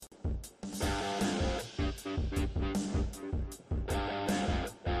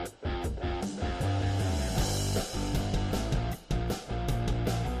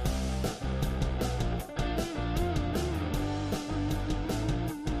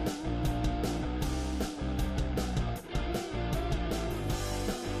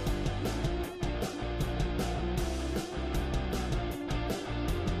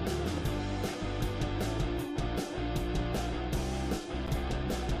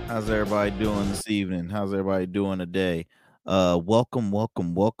How's everybody doing this evening? How's everybody doing today? Welcome.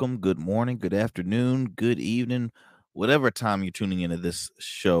 Good morning, good afternoon, good evening, whatever time you're tuning into this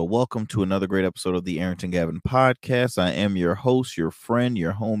show. Welcome to another great episode of the Arrington Gavin podcast. I am your host, your friend,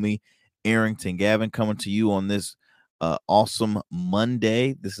 your homie, Arrington Gavin, coming to you on this awesome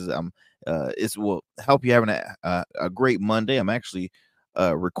Monday. This is it's will help you having a great Monday. I'm actually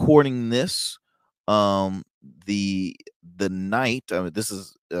recording this the night. This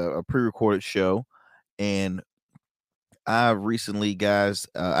is a pre-recorded show, and I recently, guys,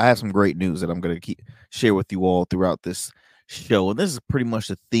 I have some great news that I'm going to share with you all throughout this show, and this is pretty much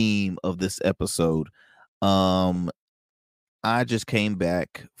the theme of this episode. Um, I just came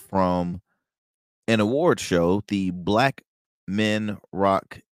back from an award show, the Black Men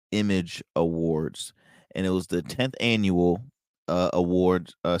Rock Image Awards, and it was the 10th annual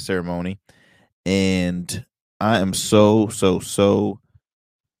award ceremony, and I am so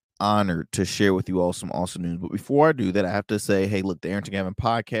honored to share with you all some awesome news. But before I do that, I have to say, hey, look, the Arrington Gavin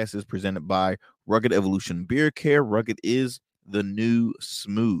podcast is presented by Rugged Evolution Beer Care. Rugged is the new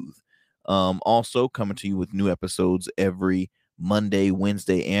smooth. Also coming to you with new episodes every Monday,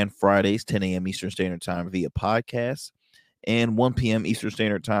 Wednesday, and Fridays, 10 a.m. Eastern Standard Time via podcast, and 1 p.m. Eastern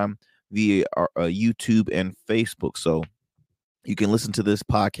Standard Time via our, YouTube and Facebook. So you can listen to this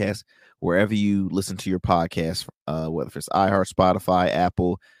podcast wherever you listen to your podcast, whether it's iHeart, Spotify,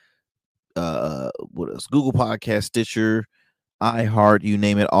 Apple, what else? Google Podcast, Stitcher, iHeart, you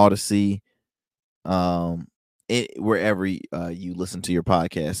name it, Odyssey, wherever you listen to your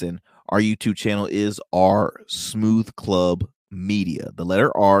podcast. And our YouTube channel is R Smooth Club Media. The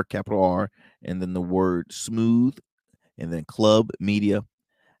letter R, capital R, and then the word smooth, and then Club Media.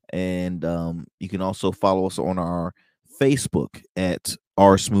 And you can also follow us on our Facebook at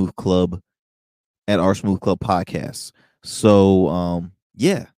R Smooth Club Podcast. So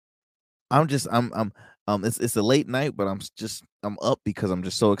yeah, it's a late night, but I'm up because I'm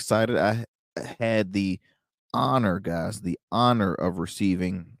just so excited. I had the honor, guys, the honor of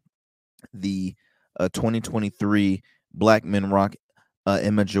receiving the 2023 Black Men Rock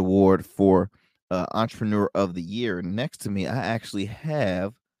Image Award for Entrepreneur of the Year. Next to me, I actually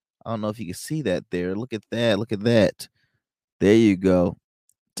have, I don't know if you can see that there. Look at that. Look at that. There you go.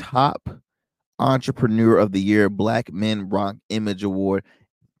 Top Entrepreneur of the Year Black Men Rock Image Award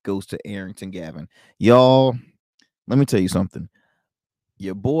goes to Arrington Gavin. Y'all, let me tell you something.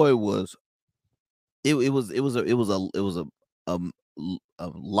 Your boy was um, a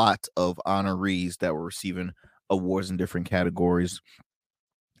lot of honorees that were receiving awards in different categories.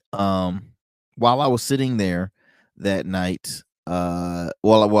 While I was sitting there that night, while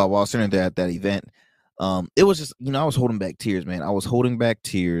I was sitting there at that event, it was just, I was holding back tears, man. I was holding back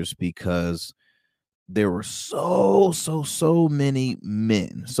tears because there were so many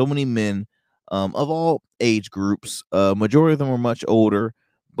men, of all age groups. Majority of them were much older,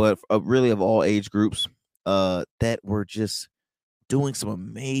 but really of all age groups, that were just doing some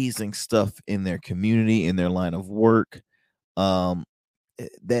amazing stuff in their community, in their line of work,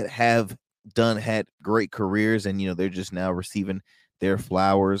 that have had great careers, and they're just now receiving their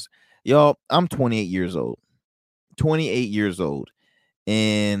flowers. Y'all, I'm 28 years old. 28 years old,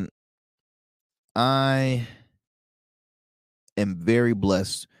 and I am very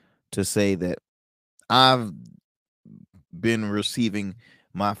blessed to say that I've been receiving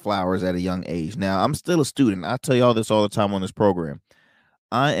my flowers at a young age. Now, I'm still a student. I tell y'all this all the time on this program.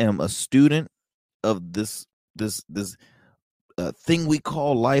 I am a student of this thing we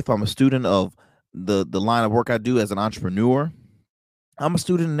call life. I'm a student of the line of work I do as an entrepreneur. I'm a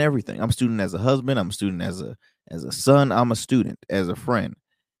student in everything. I'm a student as a husband. I'm a student as a son. I'm a student as a friend,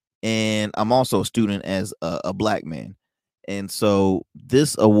 and I'm also a student as a black man. And so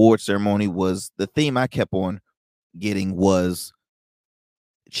this award ceremony was the theme I kept on getting was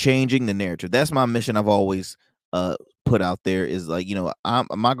changing the narrative. That's my mission. I've always put out there is like,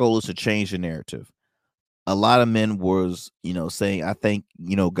 my goal is to change the narrative. A lot of men was, saying, I thank,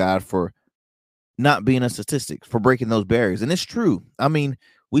 God for not being a statistic, for breaking those barriers. And it's true. I mean,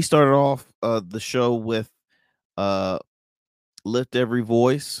 we started off the show with Lift Every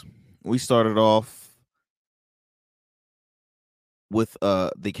Voice. We started off with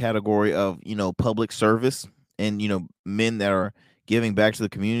the category of, public service, and, men that are giving back to the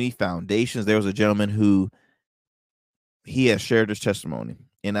community, foundations. There was a gentleman who he has shared his testimony,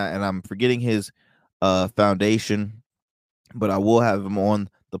 and I'm forgetting his foundation, but I will have him on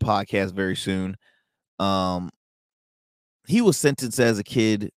the podcast very soon. He was sentenced as a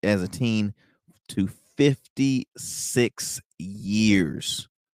kid, as a teen, to 56 years.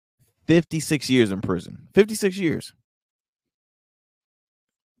 56 years in prison. 56 years.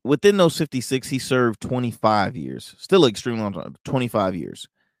 within those 56, he served 25 years. Still an extremely long time, 25 years.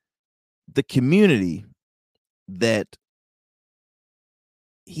 The community that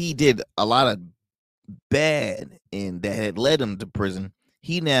he did a lot of bad and that had led him to prison,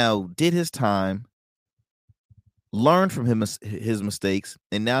 he now did his time, learned from his mistakes,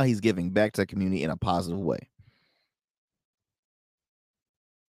 and now he's giving back to the community in a positive way.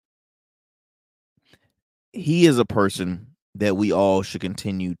 He is a person that we all should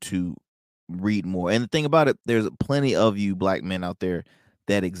continue to read more. And the thing about it, there's plenty of you black men out there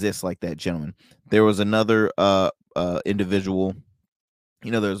that exist like that gentleman. There was another individual,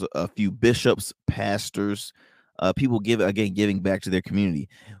 there's a few bishops, pastors, people giving back to their community.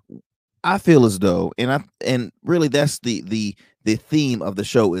 I feel as though, and really that's the theme of the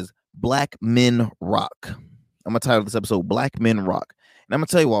show is Black Men Rock. I'm gonna title this episode Black Men Rock. And I'm gonna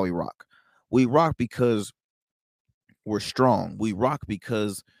tell you why we rock. We rock because we're strong. We rock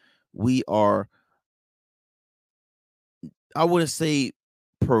because we are, I wouldn't say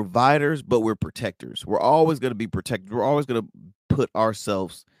providers, but we're protectors. We're always going to be protected. We're always going to put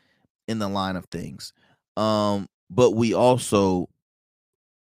ourselves in the line of things. But we also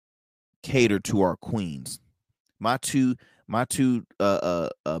cater to our queens. My two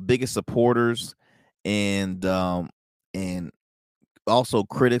biggest supporters and also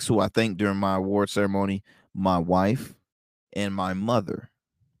critics who I thanked during my award ceremony, my wife and my mother.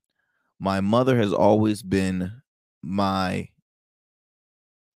 My mother has always been my,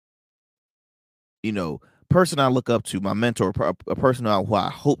 person I look up to, my mentor, a person who I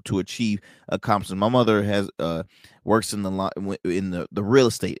hope to achieve accomplishments. My mother has works in the real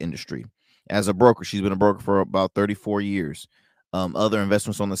estate industry as a broker. She's been a broker for about 34 years. Other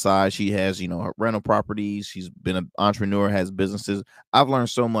investments on the side. She has, her rental properties. She's been an entrepreneur, has businesses. I've learned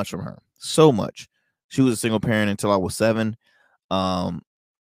so much from her. So much. She was a single parent until I was 7. And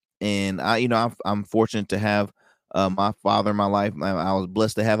I'm fortunate to have my father in my life. I was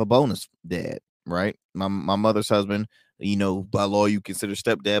blessed to have a bonus dad, right? My mother's husband, by law you consider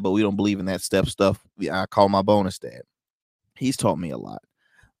stepdad, but we don't believe in that step stuff. I call my bonus dad. He's taught me a lot.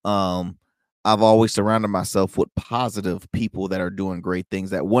 I've always surrounded myself with positive people that are doing great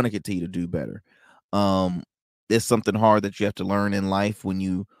things, that want to continue to do better. It's something hard that you have to learn in life when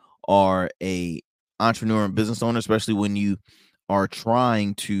you are a entrepreneur and business owner, especially when you are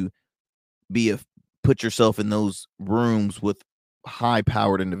trying to put yourself in those rooms with high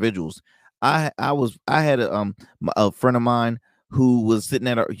powered individuals. I had a friend of mine who was sitting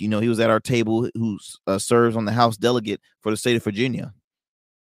at he was at our table, who serves on the House delegate for the state of Virginia,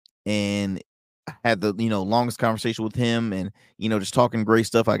 and I had the longest conversation with him, and just talking great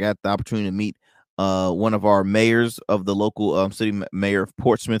stuff. I got the opportunity to meet one of our mayors of the local city mayor of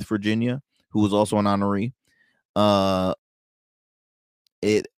Portsmouth, Virginia, who was also an honoree.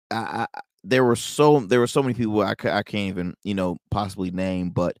 It there were so many people I can't even possibly name,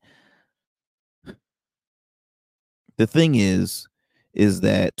 but the thing is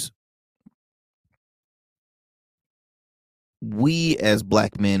that we as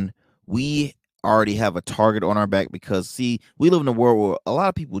black men, we already have a target on our back, because see, we live in a world where a lot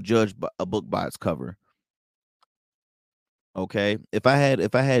of people judge a book by its cover. Okay, if I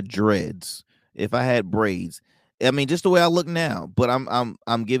had dreads, if I had braids, I mean, just the way I look now. But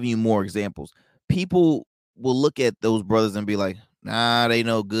I'm giving you more examples. People will look at those brothers and be like, nah, they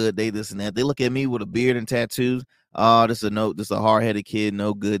no good. They this and that. They look at me with a beard and tattoos. Oh, this is a hard headed kid,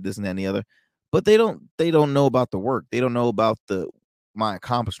 no good. This and that and the other. But they don't know about the work. They don't know about my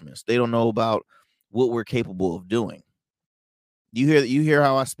accomplishments. They don't know about what we're capable of doing. You hear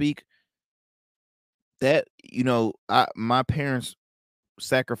how I speak? That my parents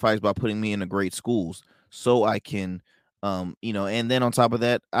sacrificed by putting me into great schools so I can and then on top of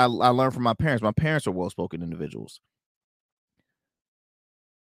that, I learned from my parents. My parents are well-spoken individuals.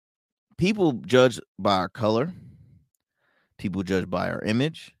 People judge by our color, people judge by our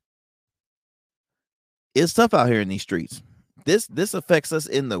image. It's tough out here in these streets. This affects us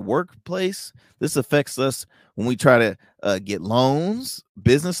in the workplace. This affects us when we try to get loans,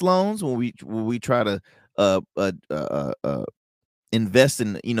 business loans, when we try to uh, uh, uh, uh, invest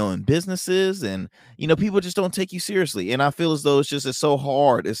in businesses, and people just don't take you seriously. And I feel as though it's so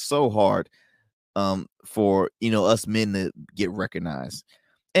hard. It's so hard for us men to get recognized.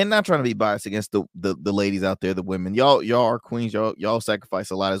 And not trying to be biased against the ladies out there, the women. Y'all are queens. Y'all sacrifice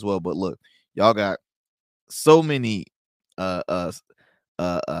a lot as well. But look, y'all got so many uh uh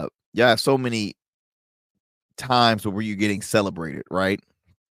y'all have so many times where you're getting celebrated, right?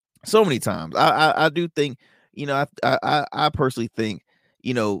 So many times. I do think, I personally think,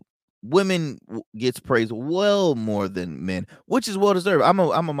 you know women gets praised well more than men, which is well deserved. I'm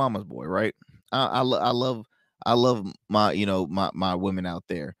a mama's boy, right? I love my my women out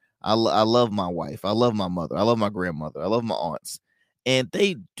there. I love my wife. I love my mother. I love my grandmother. I love my aunts, and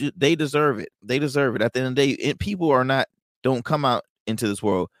they deserve it. They deserve it. At the end of the day, people are not don't come out into this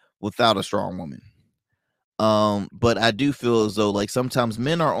world without a strong woman. But I do feel as though like sometimes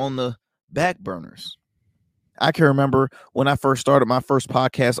men are on the back burners. I can remember when I first started my first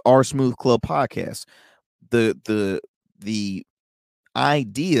podcast, our Smooth Club podcast. The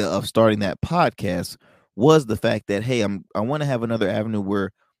idea of starting that podcast was the fact that hey, I want to have another avenue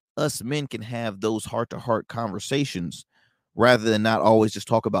where us men can have those heart to heart conversations rather than not always just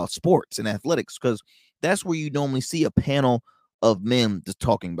talk about sports and athletics, because that's where you normally see a panel of men just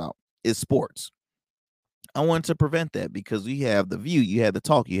talking about is sports. I wanted to prevent that because you have the view, you had the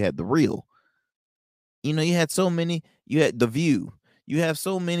talk, you had the real. You had so many, you had the view, you have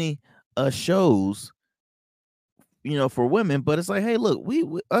so many shows, for women, but it's like, hey, look, we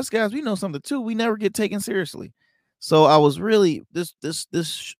us guys, we know something too. We never get taken seriously. So I was really this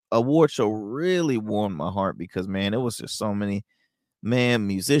award show really warmed my heart because man, it was just so many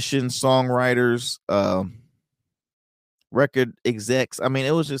musicians, songwriters, record execs. I mean,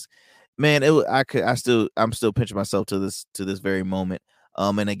 it was just man, I'm still pinching myself to this very moment.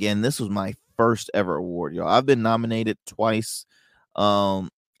 And again, this was my first ever award, y'all. I've been nominated twice, in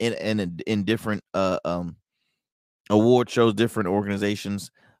different award shows, different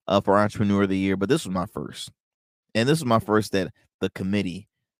organizations, for Entrepreneur of the Year, but this was my first, and this was my first that the committee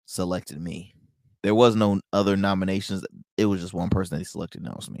selected me. There was no other nominations. It was just one person that they selected, and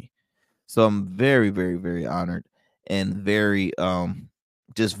that was me. So I'm very, very, very honored and very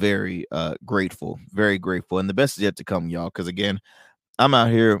just very grateful, very grateful. And the best is yet to come, y'all, because again, I'm out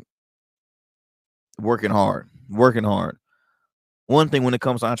here working hard, working hard. One thing when it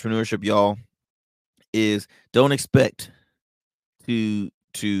comes to entrepreneurship, y'all, is don't expect to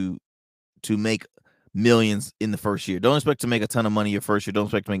make millions in the first year. Don't expect to make a ton of money your first year. Don't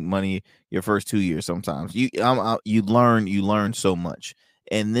expect to make money your first 2 years. Sometimes you learn so much.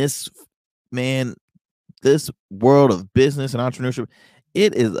 And this man, this world of business and entrepreneurship,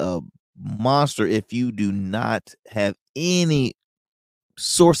 it is a monster if you do not have any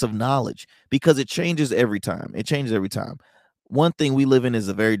source of knowledge, because it changes every time. It changes every time. One thing we live in is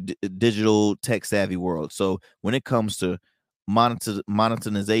a very digital, tech savvy world. So when it comes to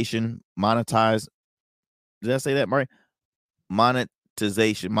monetization, monetize, did I say that right?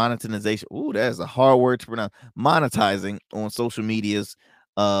 Monetization. Ooh, that is a hard word to pronounce. Monetizing on social medias.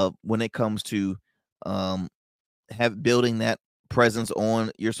 When it comes to building that presence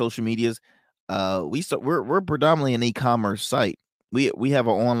on your social medias, we're predominantly an e-commerce site. We have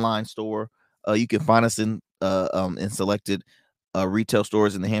an online store. You can find us in selected retail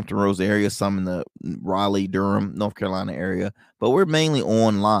stores in the Hampton Roads area, some in the Raleigh, Durham, North Carolina area, but we're mainly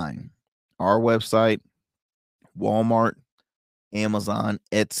online. Our website, Walmart, Amazon,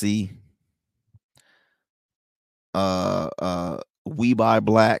 Etsy, We Buy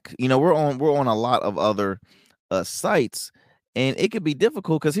Black. We're on a lot of other sites, and it could be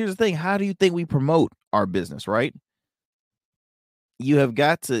difficult because here's the thing: how do you think we promote our business, right? You have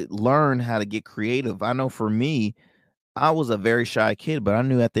got to learn how to get creative. I know for me, I was a very shy kid, but I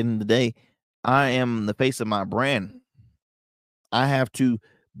knew at the end of the day, I am the face of my brand. I have to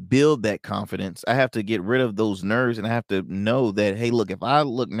build that confidence. I have to get rid of those nerves, and I have to know that, hey, look, if I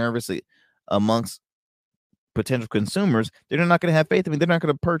look nervous amongst potential consumers, they're not going to have faith in me. They're not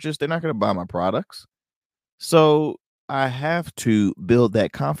going to purchase. They're not going to buy my products. So I have to build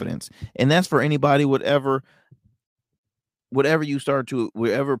that confidence. And that's for anybody, whatever you start to,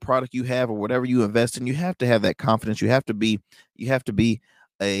 whatever product you have or whatever you invest in, you have to have that confidence. You have to be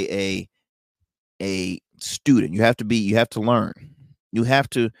a student. You have to learn. You have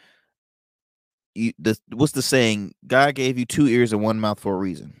to, what's the saying? God gave you 2 ears and 1 mouth for a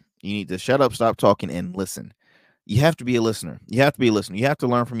reason. You need to shut up, stop talking, and listen. You have to be a listener. You have to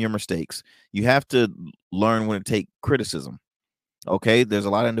learn from your mistakes. You have to learn when to take criticism. Okay. There's a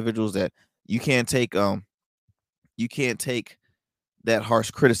lot of individuals that you can't take that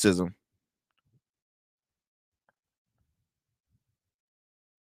harsh criticism.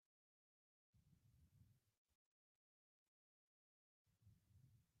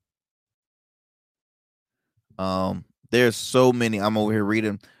 There's so many. I'm over here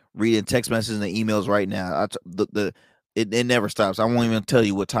reading text messages and emails right now. It never stops. I won't even tell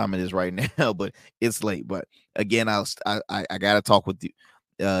you what time it is right now, but it's late. But again, I gotta talk with you,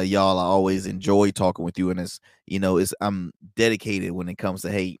 y'all. I always enjoy talking with you, and I'm dedicated when it comes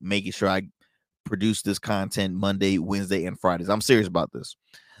to making sure I produce this content Monday, Wednesday, and Fridays. I'm serious about this.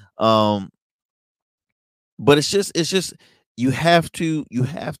 Um, but it's just you have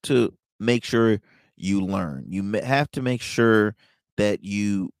to make sure you learn. Have to make sure that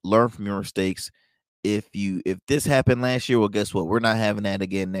you learn from your mistakes. If this happened last year, well, guess what? We're not having that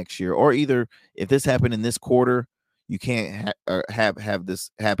again next year. Or either if this happened in this quarter, you can't have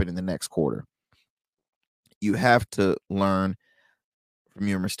this happen in the next quarter. You have to learn from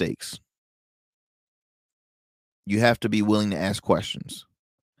your mistakes. You have to be willing to ask questions.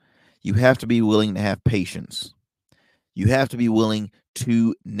 You have to be willing to have patience. You have to be willing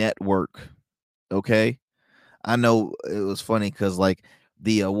to network. Okay. I know it was funny because like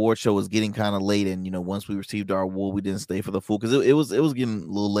the award show was getting kind of late, and once we received our award, we didn't stay for the full because it was getting a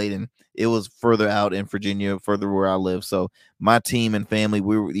little late, and it was further out in Virginia, further where I live. So my team and family,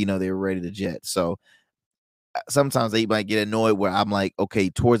 we were they were ready to jet. So sometimes they might get annoyed where I'm like,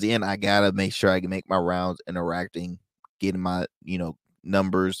 okay, towards the end, I gotta make sure I can make my rounds, interacting, getting my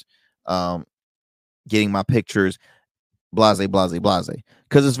numbers, um, getting my pictures, blase, blase, blase,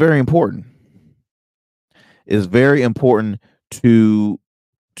 because it's very important. It's very important to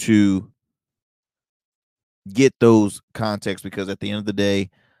to get those contexts, because at the end of the day,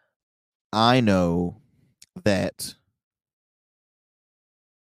 I know that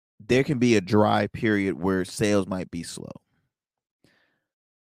there can be a dry period where sales might be slow,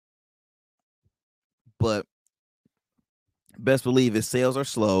 but best believe if sales are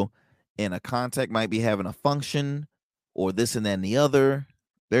slow and a contact might be having a function or this and that and the other,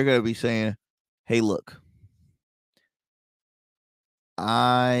 they're going to be saying, hey, look,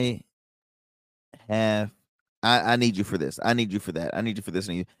 I have I need you for this. I need you for that. I need you for this.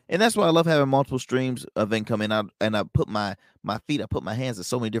 And that's why I love having multiple streams of income. And I put my feet, I put my hands in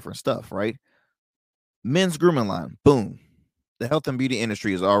so many different stuff, right? Men's grooming line, boom. The health and beauty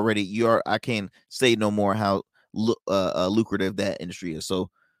industry is already I can't say no more how lucrative that industry is.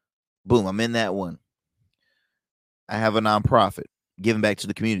 So boom, I'm in that one. I have a nonprofit giving back to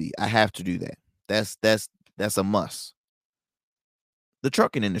the community. I have to do that. That's a must. The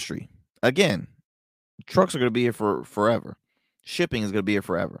trucking industry, again, trucks are going to be here for forever. Shipping is going to be here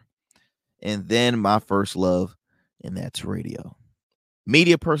forever. And then my first love, and that's radio.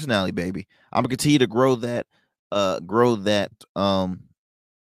 Media personality, baby. I'm gonna continue to grow that on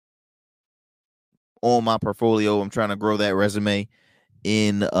my portfolio. I'm trying to grow that resume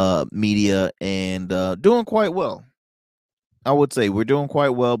in media, and doing quite well. I would say we're doing quite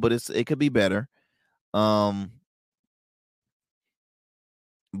well, but it could be better. Um,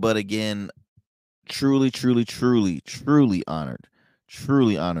 but again, truly, truly, truly, truly honored,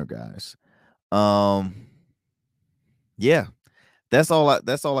 guys. Um, yeah, that's all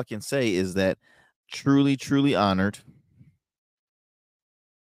I can say is that truly, truly honored.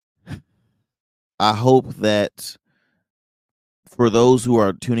 I hope that for those who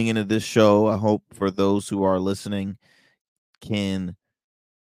are tuning into this show, I hope for those who are listening can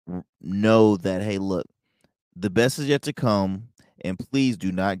know that, hey, look, the best is yet to come, and please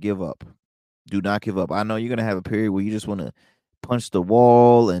do not give up. Do not give up. I know you're gonna have a period where you just want to punch the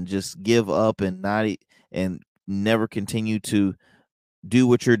wall and just give up and and never continue to do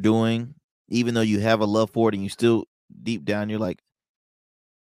what you're doing, even though you have a love for it, and you still deep down you're like,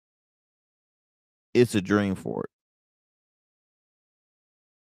 it's a dream for it.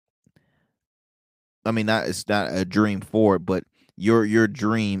 I mean, not it's not a dream for it, but your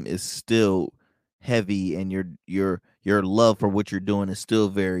dream is still heavy, and your love for what you're doing is still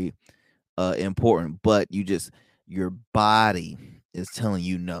very important. But your body is telling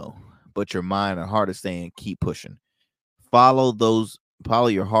you no, but your mind and heart is saying keep pushing. Follow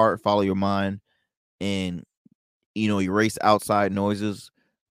your heart, follow your mind, and erase outside noises,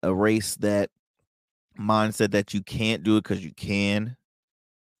 erase that mindset that you can't do it because you can.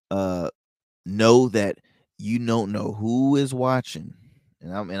 Uh, know that you don't know who is watching,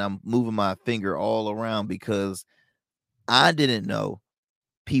 and I'm moving my finger all around because I didn't know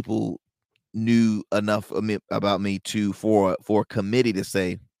people knew enough about me to for a committee to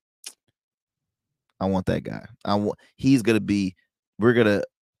say I want that guy. He's gonna be. We're gonna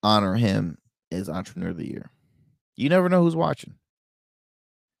honor him as entrepreneur of the year. You never know who's watching,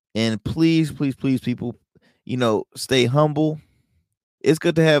 and please, please, please, people, stay humble. It's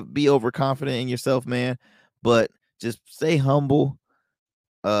good to be overconfident in yourself, man, but just stay humble.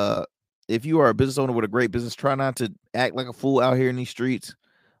 uh if you are a business owner with a great business, try not to act like a fool out here in these streets.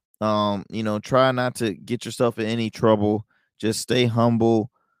 Try not to get yourself in any trouble. Just stay humble,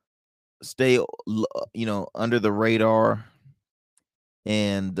 stay under the radar,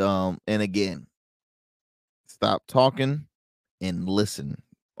 and again, stop talking and listen.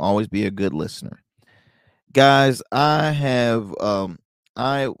 Always be a good listener. Guys, I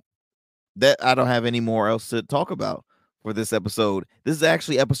that I don't have any more else to talk about for this episode. This is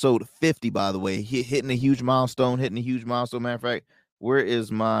actually episode 50, by the way. Hitting a huge milestone. Hitting a huge milestone. Matter of fact,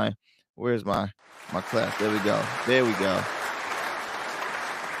 where's my class? There we go. There we go.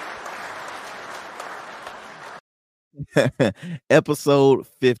 Episode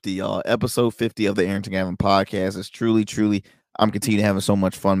 50, y'all. Episode 50 of the Arrington Gavin podcast. Is truly, I'm continuing having so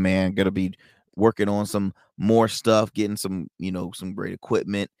much fun, man. Gonna be working on some more stuff, getting some, some great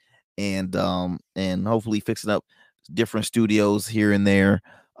equipment, and hopefully fixing up different studios here and there.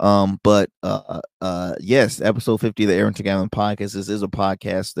 But yes, episode 50 of the Arrington Gavin podcast. This is a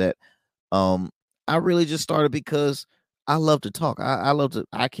podcast that I really just started because I love to talk. I love to.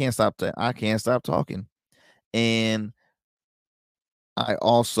 I can't stop talking. And I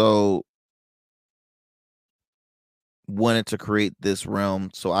also wanted to create this realm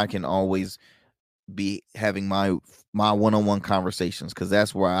so I can always be having my one-on-one conversations, because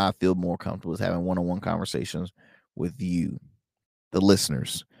that's where I feel more comfortable, is having one-on-one conversations with you, the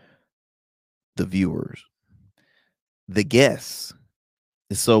listeners, the viewers, the guests.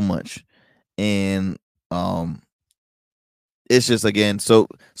 It's so much. And it's just, again, so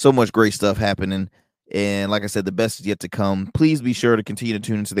much great stuff happening. And like I said, the best is yet to come. Please be sure to continue to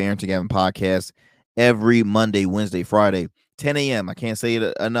tune into the Arrington Gavin podcast every Monday, Wednesday, Friday, 10 a.m. I can't say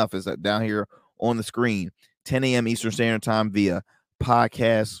it enough. It's down here on the screen. 10 a.m. Eastern Standard Time via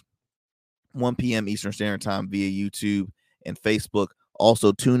podcast, 1 p.m. Eastern Standard Time via YouTube and Facebook.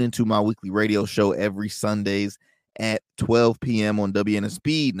 Also, tune into my weekly radio show every Sundays at 12 p.m. on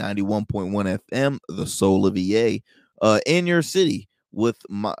WNSP 91.1 FM, the soul of EA, in your city, with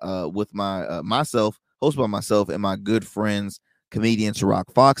myself, hosted by myself and my good friends, comedian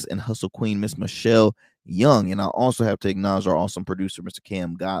Rock Fox and hustle queen Miss Michelle Young. And I also have to acknowledge our awesome producer, Mr.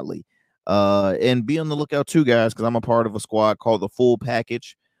 Cam Godley. And be on the lookout too, guys, because I'm a part of a squad called the Full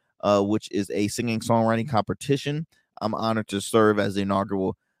Package, which is a singing songwriting competition. I'm honored to serve as the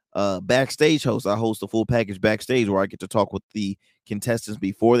inaugural backstage host. I host the Full Package backstage, where I get to talk with the contestants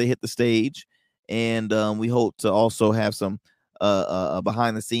before they hit the stage, and we hope to also have some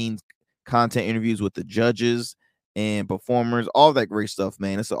behind the scenes content interviews with the judges and performers, all that great stuff,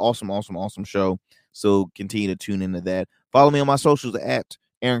 man. It's an awesome show. So continue to tune into that. Follow me on my socials at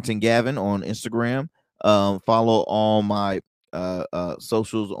Arrington Gavin on Instagram. Follow all my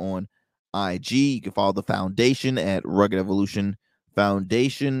socials on IG. You can follow the foundation at Rugged Evolution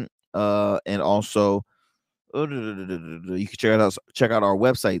Foundation, and also you can check out our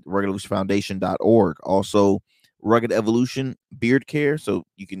website, ruggedevolutionfoundation.org. Also, Rugged Evolution Beard Care. So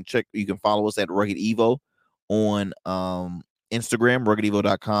you can follow us at Rugged Evo on Instagram,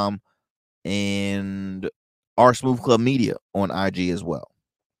 ruggedevo.com, and our Smooth Club Media on IG as well.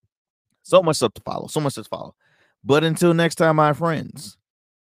 So much stuff to follow. But until next time, my friends,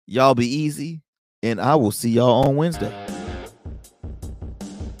 y'all be easy, and I will see y'all on Wednesday.